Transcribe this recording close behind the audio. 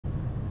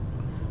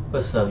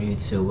What's up,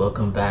 YouTube?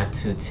 Welcome back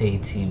to Tay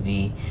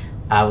TV.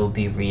 I will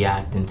be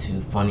reacting to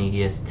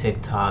funniest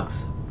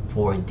TikToks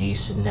for D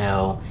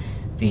Chanel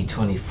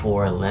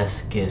V24.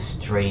 Let's get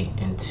straight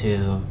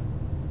into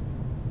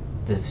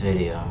this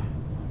video.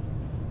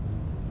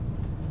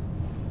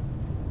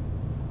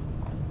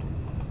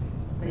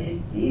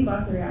 It's D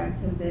about to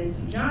react to this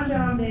John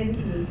man. This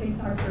is a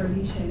TikTok for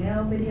D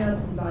Chanel video.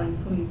 This is volume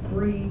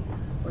 23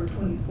 or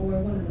 24,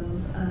 one of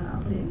those. I'll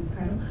put it in the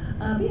title.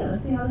 But yeah,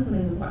 let's see how this one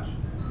is. Let's watch.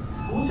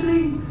 What's your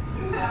name?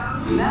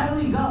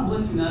 Natalie. God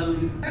bless you,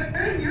 Natalie.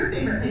 Where's your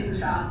favorite place to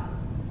shop?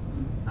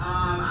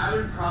 I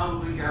would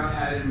probably go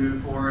ahead and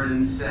move forward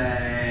and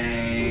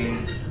say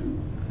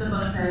The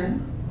bus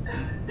pen.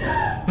 I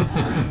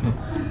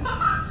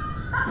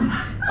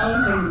was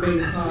thinking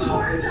baby song.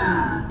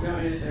 Georgia. Y'all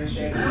answer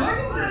shit.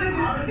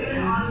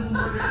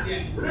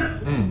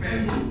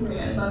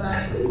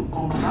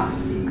 On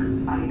plastic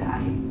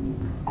side-eye.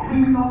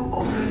 Criminal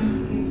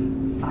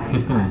offensive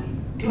side-eye.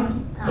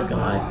 Looking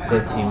like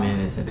 15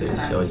 minutes into the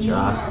show,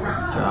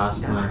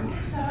 Jocelyn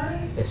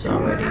it's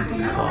already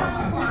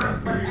causing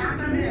trouble.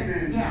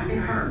 Yeah, it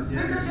hurts.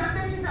 Because your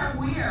bitches are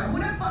weird. Who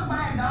the fuck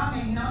buy a dog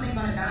and you know they're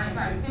gonna die in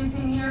like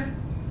 15 years?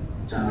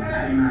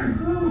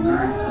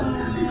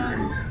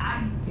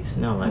 You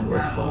smell like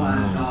what's going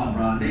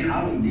on. They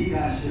don't need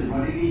that shit, bro.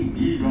 They need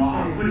me, bro.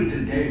 I'll put it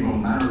today, bro.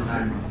 Matter of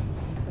fact,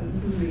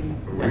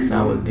 bro. That's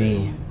how it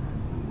be.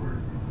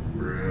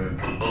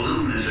 A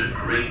balloon is a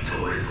great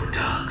toy for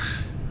dogs.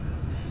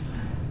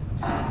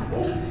 I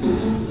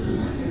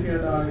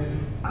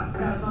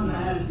got something to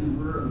ask you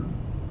for real.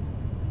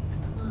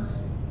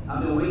 I've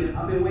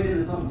been waiting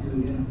to talk to you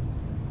again.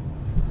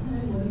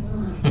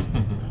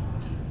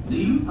 Do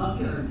you tuck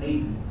it or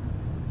tape it?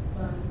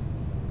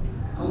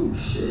 Oh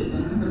shit.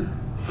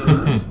 For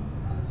real?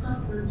 Tuck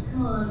your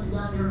tongue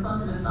down your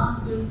fucking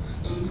esophagus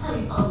and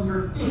tape over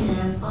your thin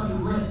ass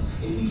fucking lips.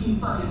 If you keep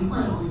fucking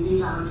playing with me,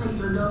 bitch, I'm gonna take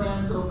your dumb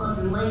ass to a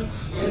fucking lake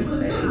and put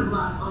cinder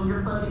blocks on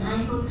your fucking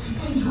ankles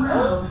and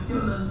drown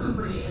your little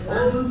stupid ass. I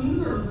do you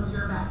little because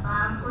you're about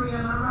 5'3",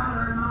 am I right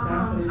or am I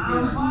wrong?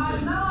 I'm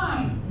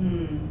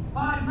 5'9".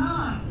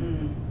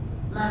 5'9".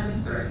 Minus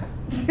 3.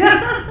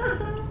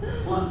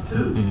 Plus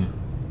 2.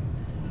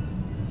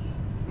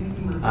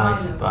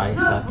 Ice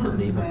Spice after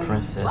leaving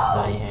Princess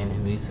Diana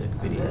music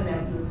video.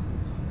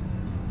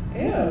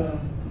 Ew.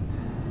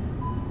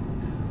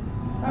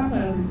 Stop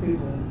playing with these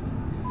people.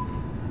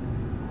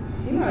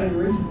 You're not even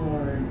reaching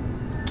for it.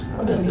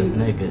 What is this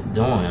nigga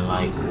doing?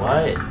 Like,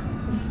 what?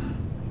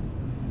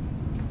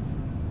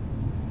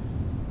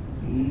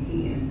 Nikki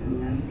is the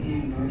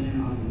lesbian version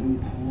of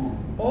RuPaul.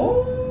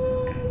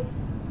 Oh!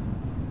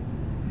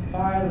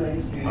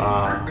 Violation. I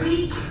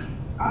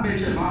bet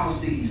your balls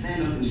sticky.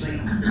 Stand up and say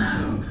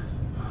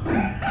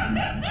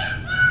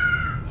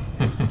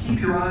keep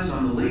your eyes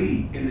on the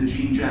lady in the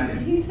jean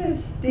jacket. He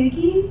said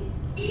sticky?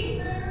 Keep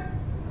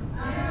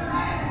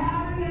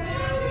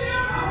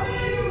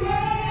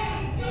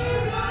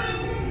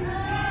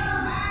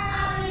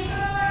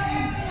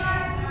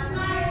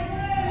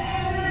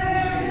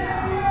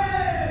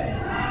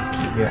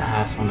your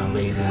eyes on the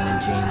lady in the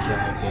jean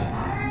jacket.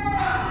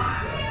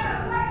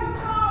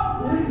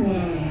 This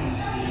one.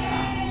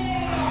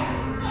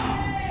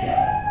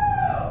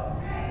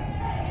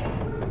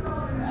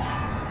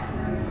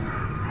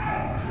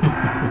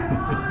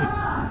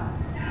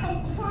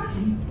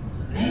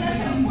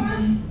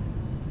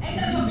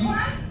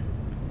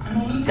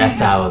 That's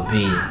how it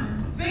be.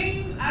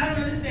 Things I don't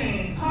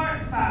understand.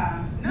 Part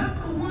 5.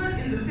 Number 1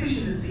 is the fish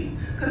in the sea.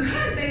 Because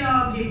how did they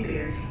all get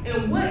there?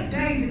 And what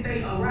day did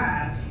they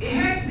arrive? It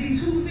had to be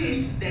 2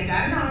 fish that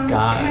got it on.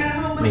 God had a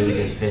whole bunch made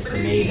of the fish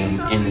and made them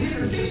in the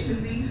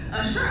sea.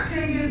 A shark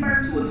can't give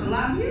birth to a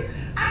tilapia.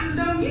 I just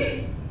don't get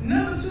it.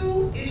 Number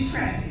 2 is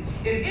traffic.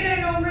 If it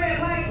ain't no red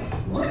light,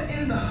 what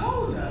is the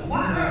holdup?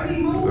 Why aren't we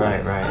moving?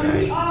 Right.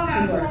 We all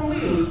got 4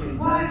 wheels.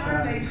 Why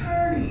aren't they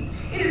turning?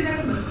 It is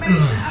nothing but space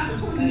and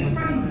opportunity in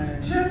front of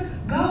you. Just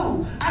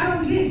go. I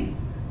don't get it.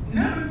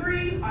 Number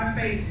 3 are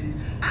faces.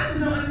 I just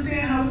don't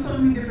understand how there's so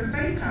many different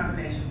face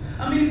combinations.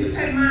 I mean, if you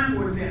take mine,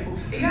 for example,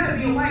 it gotta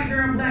be a white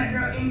girl, black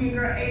girl, Indian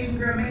girl, Asian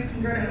girl,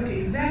 Mexican girl that look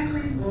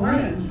exactly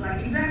like me.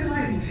 Like, exactly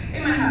like me. They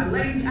might have a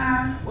lazy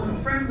eye or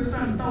some freckles or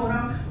something to throw it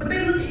on, but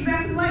they look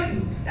exactly like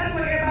me. That's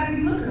why everybody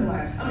be looking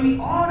alike. I mean,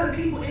 all the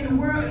people in the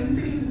world, and you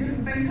think it's a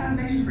different face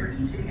combination for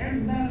each and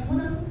every last one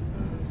of them?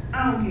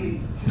 I don't get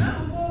it.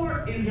 Number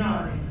 4 is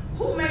yawning.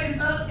 Who made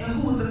it up and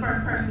who was the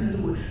first person to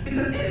do it?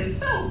 Because it is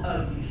so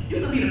ugly. You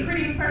can be the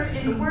prettiest person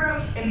in the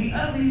world and be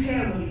ugly as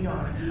hell when you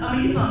yawn. I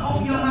mean, you can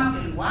open your mouth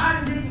as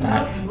wide as it can go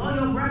and blow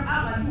your breath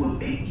out like you a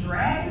big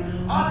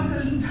dragon, all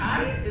because you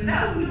tired? Is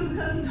that what we do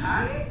because we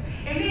tired?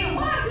 And then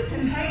why is it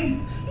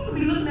contagious? You can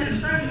be looking at a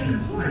stranger in the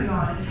corner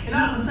yawning, and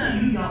all of a sudden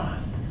you yawn.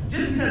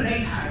 Just because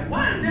they tired.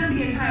 Why does them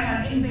being tired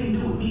have anything to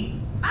do with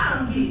me? I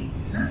don't get it.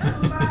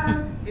 Number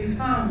 5 is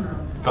phone number.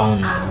 I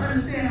don't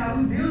understand how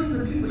there's billions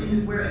of people in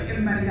this world and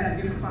everybody got a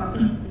different phone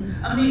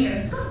number. I mean, at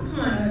some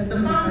point, the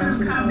phone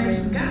number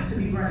combination's got to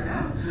be running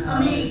out. I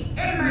mean,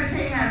 everybody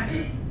can't have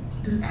it.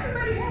 Does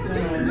everybody have a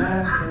different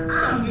number?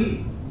 I don't get it.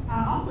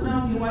 I also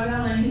don't get why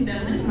y'all ain't hit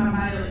that link in my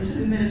bio and took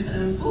advantage of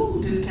them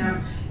food discounts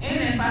and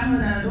that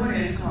 $500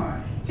 DoorDash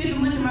card. Hit the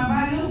link in my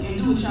bio and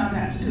do what y'all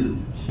got to do.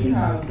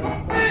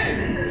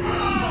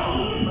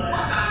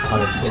 All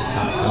the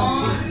TikTok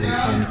contests in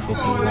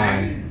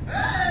 2051.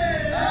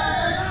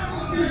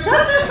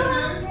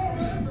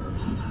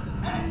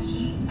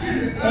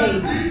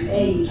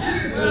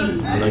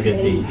 Look at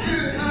these.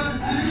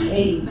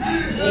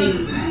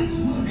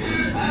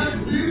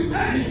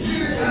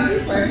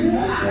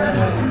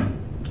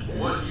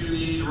 What you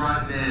need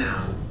right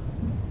now?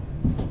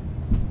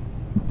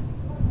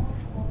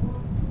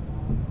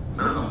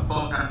 Where the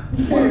fuck?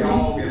 What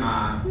dog am I?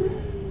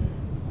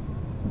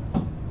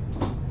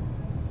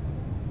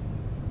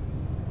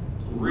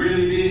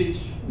 Really, bitch?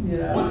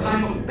 Yeah. What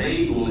type of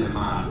bagel am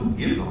I? Who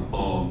gives a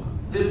fuck?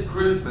 This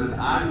Christmas,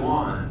 I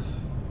want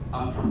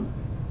a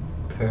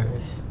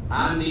Purse.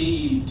 I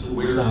need to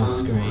wear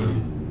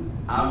Sunscreen.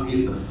 I'll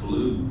get the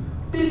flu.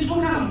 Bitch,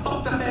 what kind of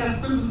fucked up ass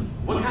Christmas?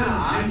 What kind of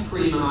ice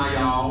cream am I,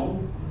 y'all?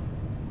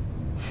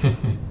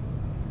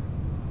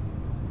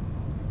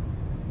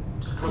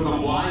 Cause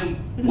I'm white.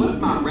 What's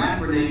my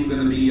rapper name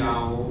gonna be,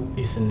 y'all?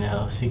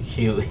 Chanel, she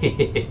cute.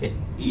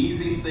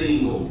 Easy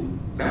Single.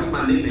 That was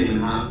my nickname in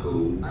high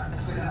school.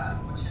 Sweetheart,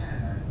 what's your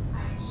name?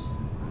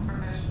 I'm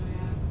professionally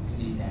asked.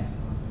 You need that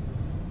song.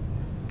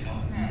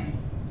 Hey.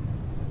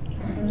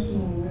 What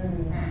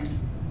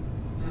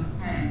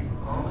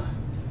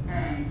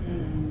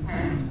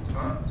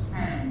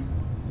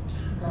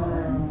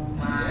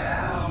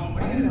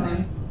are you gonna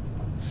sing?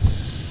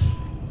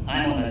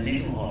 I'm on a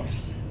little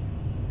horse.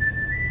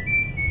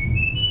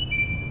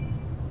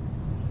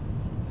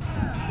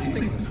 You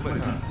think it's slick,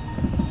 huh?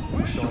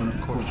 You're showing the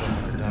court just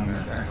like a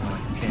dumbass acting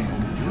like you can't.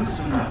 You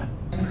assume that.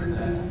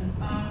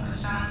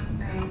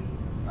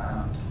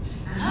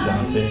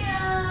 Shanti.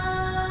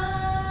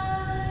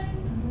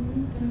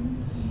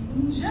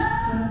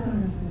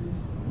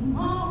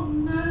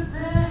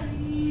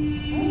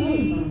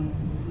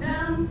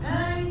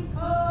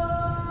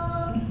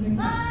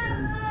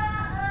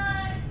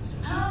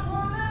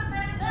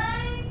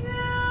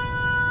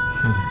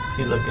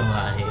 She looking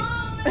like.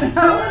 I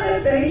want to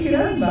thank you,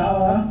 that's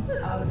Bella.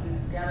 I was going to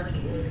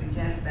delicately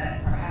suggest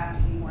that perhaps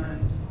you want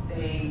to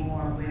stay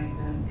more with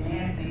the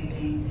dancing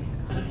thing.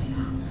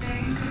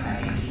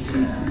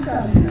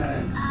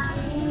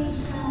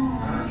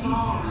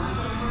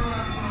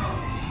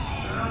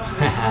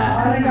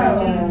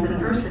 Students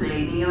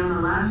impersonate me on the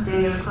last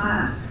day of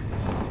class.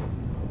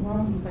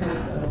 I'm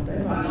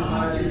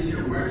giving you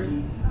a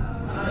working. I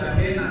know your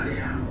head not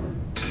down.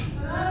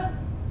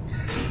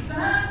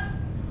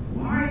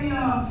 Why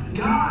y'all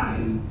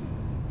guys?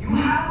 You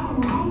have a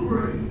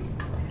rubric.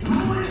 Do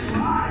it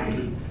right.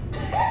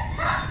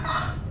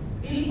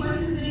 Any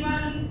questions,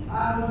 anybody?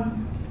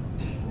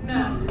 No.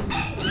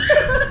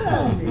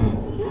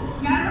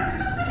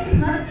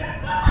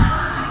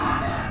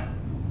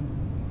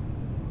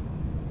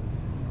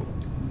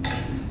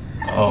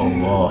 Oh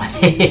boy.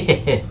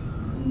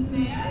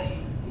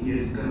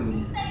 Yes, go.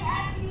 This nigga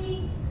asking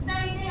me the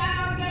same thing I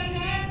already gave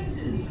an answer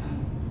to.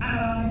 I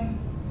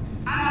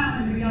got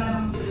to do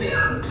y'all.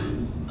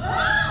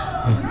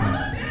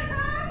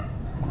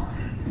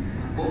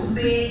 What was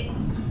that?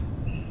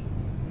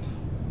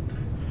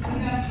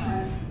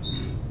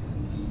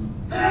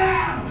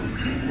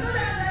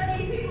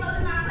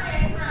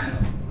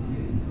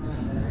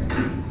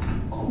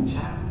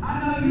 I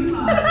know you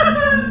know. You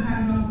had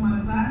enough of my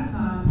class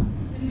time.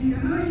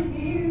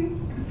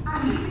 I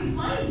just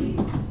explained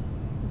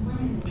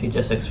it. She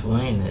just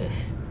explained it.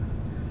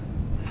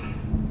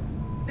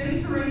 Thanks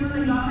to Raylan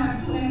and y'all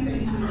have 2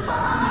 essays. I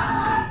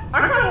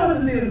kind of want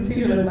to see what the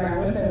teacher looked like. I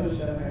wish they would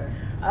show her.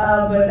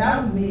 But that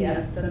was me as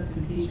a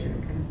substitute teacher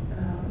because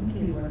them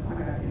kids were my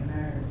goddamn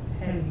nerves.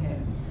 Heavy.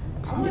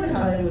 I wonder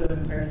how they would have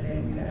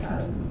impersonated me. That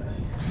kind of was funny.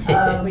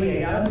 But yeah,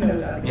 y'all let me know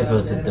what y'all think. This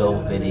was a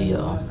dope video.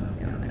 I'll see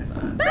y'all next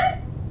time.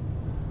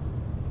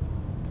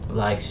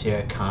 Like,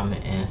 share,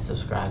 comment, and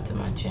subscribe to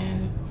my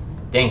channel.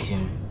 Thank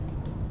you.